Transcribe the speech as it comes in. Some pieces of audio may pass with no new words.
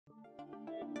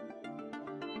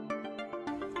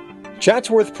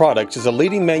Chatsworth Products is a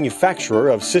leading manufacturer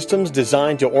of systems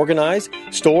designed to organize,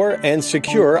 store, and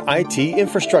secure IT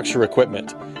infrastructure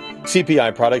equipment.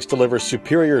 CPI products deliver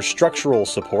superior structural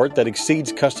support that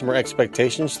exceeds customer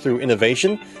expectations through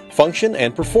innovation, function,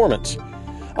 and performance.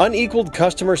 Unequaled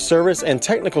customer service and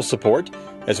technical support,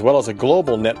 as well as a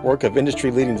global network of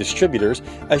industry-leading distributors,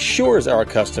 assures our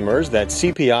customers that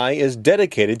CPI is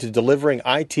dedicated to delivering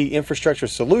IT infrastructure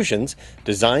solutions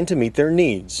designed to meet their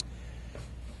needs.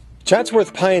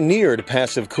 Chatsworth pioneered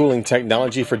passive cooling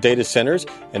technology for data centers,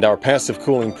 and our passive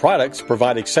cooling products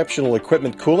provide exceptional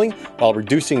equipment cooling while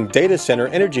reducing data center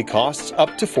energy costs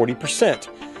up to 40%.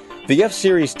 The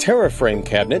F-Series TeraFrame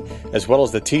cabinet, as well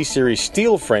as the T-Series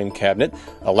steel frame cabinet,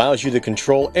 allows you to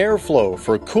control airflow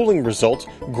for cooling results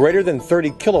greater than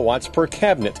 30 kilowatts per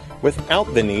cabinet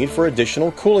without the need for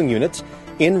additional cooling units,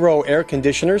 in-row air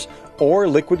conditioners, or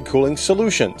liquid cooling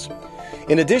solutions.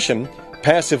 In addition,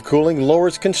 passive cooling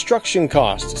lowers construction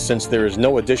costs since there is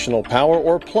no additional power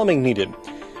or plumbing needed.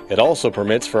 It also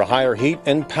permits for higher heat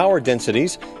and power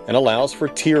densities and allows for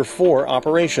Tier 4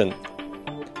 operation.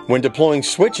 When deploying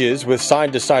switches with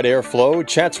side-to-side airflow,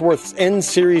 Chatsworth's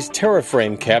N-Series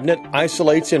TeraFrame cabinet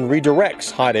isolates and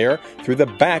redirects hot air through the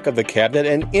back of the cabinet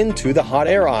and into the hot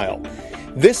air aisle.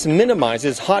 This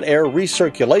minimizes hot air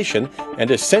recirculation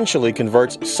and essentially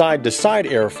converts side-to-side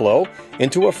airflow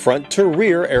into a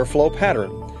front-to-rear airflow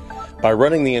pattern. By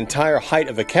running the entire height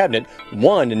of the cabinet,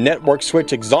 one network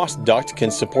switch exhaust duct can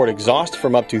support exhaust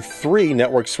from up to 3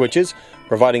 network switches,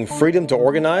 providing freedom to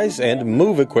organize and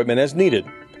move equipment as needed.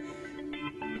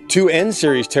 2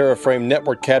 N-Series TeraFrame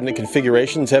network cabinet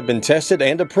configurations have been tested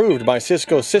and approved by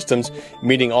Cisco Systems,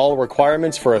 meeting all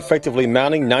requirements for effectively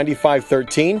mounting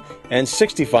 9513 and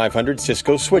 6500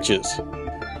 Cisco switches.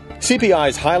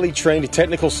 CPI's highly trained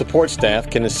technical support staff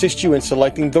can assist you in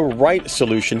selecting the right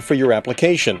solution for your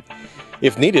application.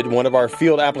 If needed, one of our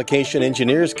field application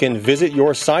engineers can visit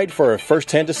your site for a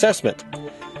first-hand assessment.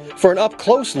 For an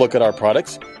up-close look at our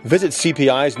products, visit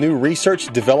CPI's new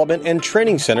Research, Development, and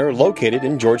Training Center located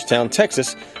in Georgetown,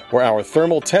 Texas, where our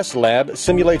thermal test lab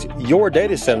simulates your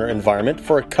data center environment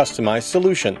for a customized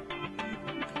solution.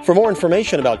 For more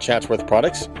information about Chatsworth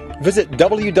products, visit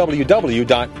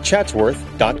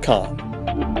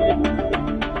www.chatsworth.com.